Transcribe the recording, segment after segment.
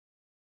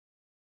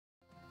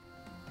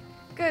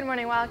Good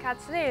morning,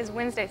 Wildcats. Today is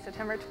Wednesday,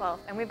 September 12th,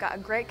 and we've got a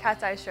great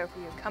Cat's Eye show for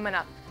you coming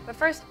up. But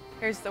first,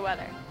 here's the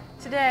weather.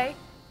 Today,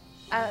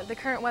 the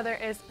current weather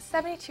is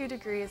 72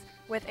 degrees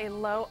with a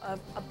low of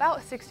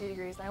about 60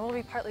 degrees, and it will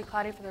be partly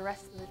cloudy for the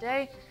rest of the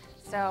day,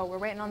 so we're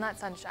waiting on that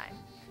sunshine.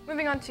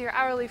 Moving on to your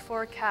hourly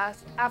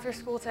forecast, after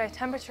school today,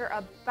 temperature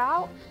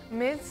about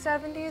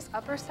mid-70s,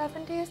 upper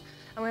 70s,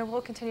 and we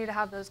will continue to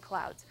have those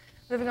clouds.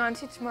 Moving on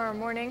to tomorrow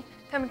morning,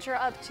 temperature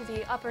up to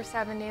the upper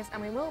 70s,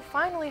 and we will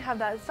finally have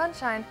that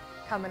sunshine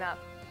coming up.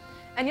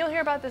 And you'll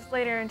hear about this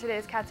later in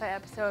today's Cat's Eye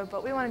episode,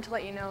 but we wanted to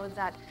let you know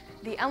that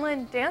the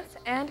Ellen Dance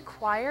and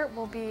Choir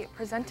will be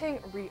presenting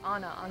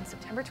Rihanna on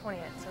September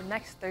 20th, so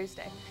next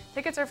Thursday.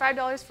 Tickets are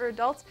 $5 for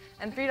adults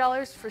and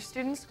 $3 for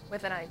students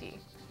with an ID.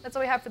 That's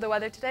all we have for the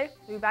weather today.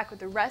 We'll be back with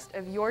the rest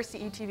of your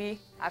CETV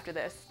after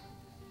this.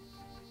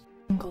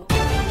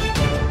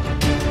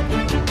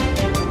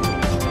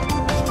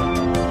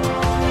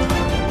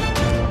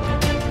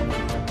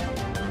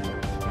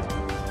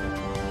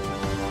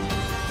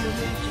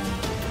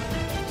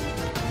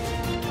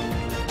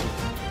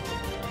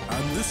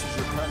 And this is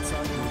your Cat's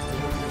Eye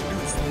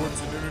news,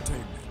 sports, and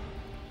entertainment.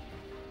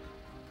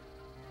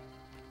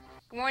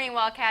 Good morning,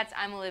 Wildcats.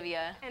 I'm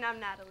Olivia. And I'm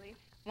Natalie.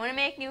 Want to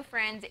make new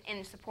friends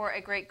and support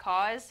a great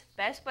cause?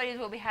 Best Buddies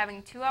will be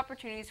having two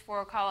opportunities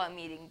for a call-out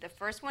meeting. The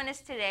first one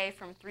is today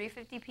from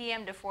 3:50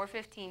 p.m. to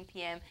 4:15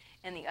 p.m.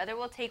 and the other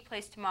will take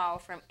place tomorrow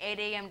from 8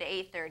 a.m. to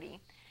 8:30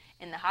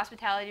 in the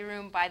hospitality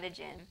room by the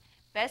gym.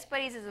 Best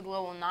Buddies is a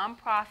global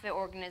nonprofit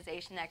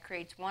organization that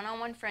creates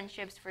one-on-one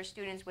friendships for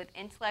students with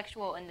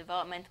intellectual and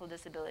developmental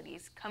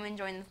disabilities. Come and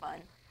join the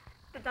fun.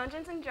 The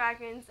Dungeons &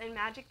 Dragons and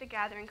Magic the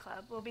Gathering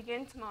Club will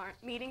begin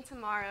meeting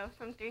tomorrow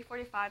from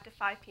 3:45 to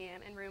 5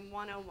 p.m. in room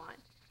 101.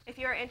 If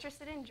you are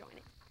interested in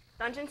joining,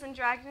 Dungeons &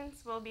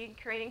 Dragons will be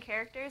creating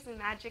characters and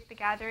Magic the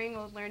Gathering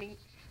will learning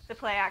the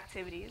play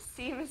activities.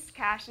 See Ms.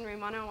 Cash in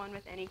room 101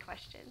 with any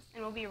questions.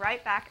 And we'll be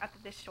right back after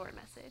this short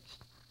message.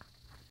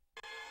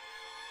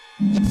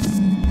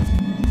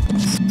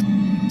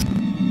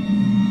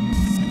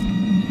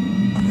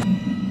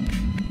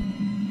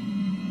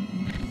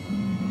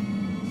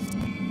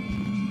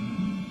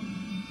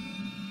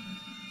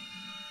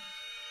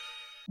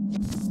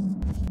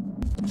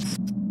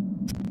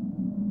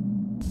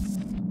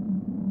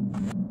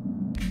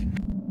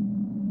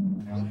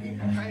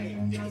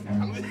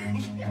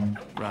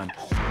 Run.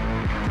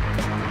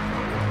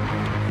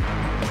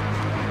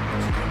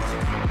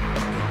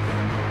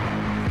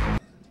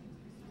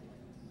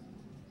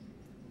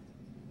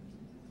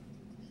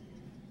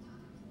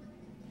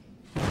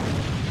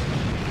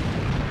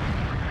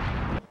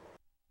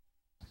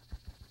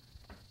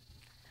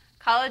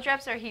 College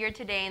reps are here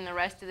today and the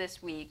rest of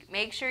this week.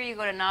 Make sure you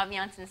go to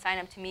Naviance and sign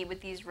up to meet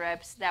with these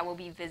reps that will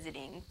be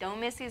visiting. Don't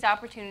miss these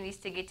opportunities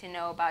to get to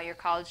know about your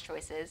college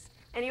choices.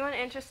 Anyone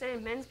interested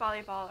in men's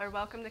volleyball are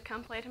welcome to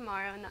come play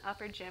tomorrow in the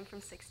upper gym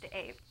from 6 to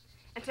 8.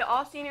 And to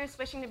all seniors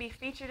wishing to be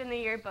featured in the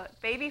yearbook,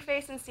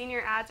 Babyface and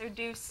senior ads are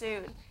due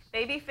soon.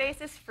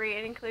 Babyface is free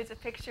and includes a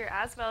picture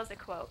as well as a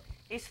quote.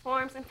 These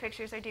forms and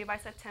pictures are due by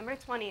September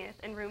 20th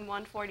in room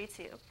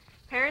 142.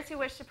 Parents who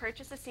wish to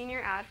purchase a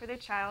senior ad for their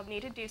child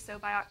need to do so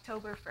by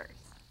October 1st.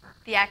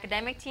 The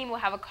academic team will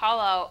have a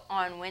call-out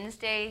on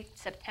Wednesday,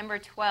 September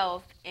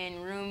 12th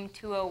in room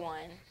 201.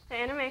 The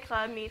Anime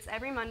Club meets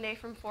every Monday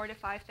from 4 to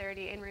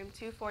 5:30 in room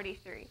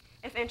 243.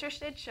 If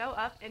interested, show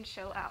up and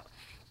show out.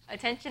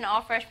 Attention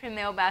all freshman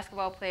male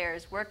basketball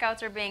players.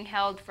 Workouts are being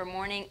held for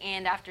morning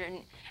and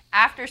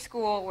after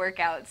school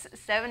workouts.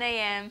 7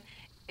 a.m.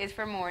 is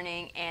for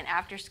morning and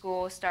after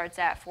school starts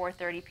at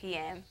 4:30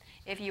 p.m.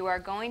 If you are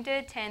going to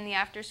attend the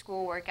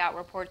after-school workout,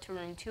 report to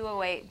room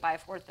 208 by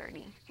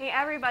 4:30. Hey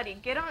everybody,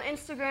 get on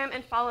Instagram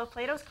and follow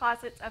Plato's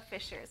Closets of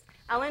Fishers.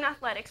 Ellen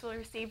Athletics will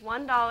receive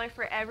 $1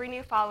 for every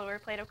new follower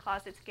Plato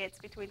Closets gets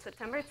between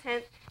September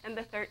 10th and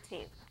the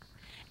 13th.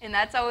 And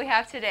that's all we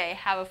have today.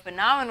 Have a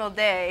phenomenal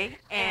day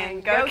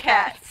and go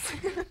Cats!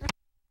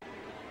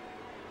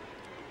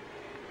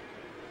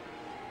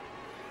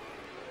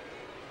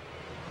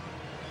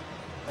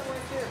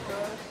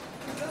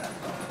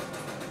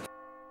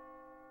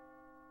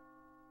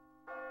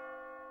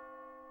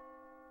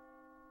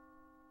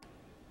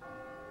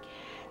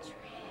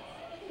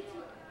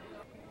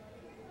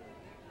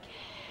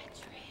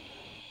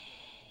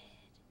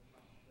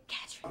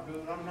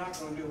 I'm not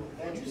gonna do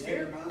it. You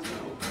scared? No, I'm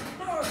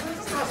not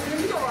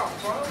scared. You all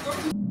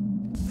right, bro.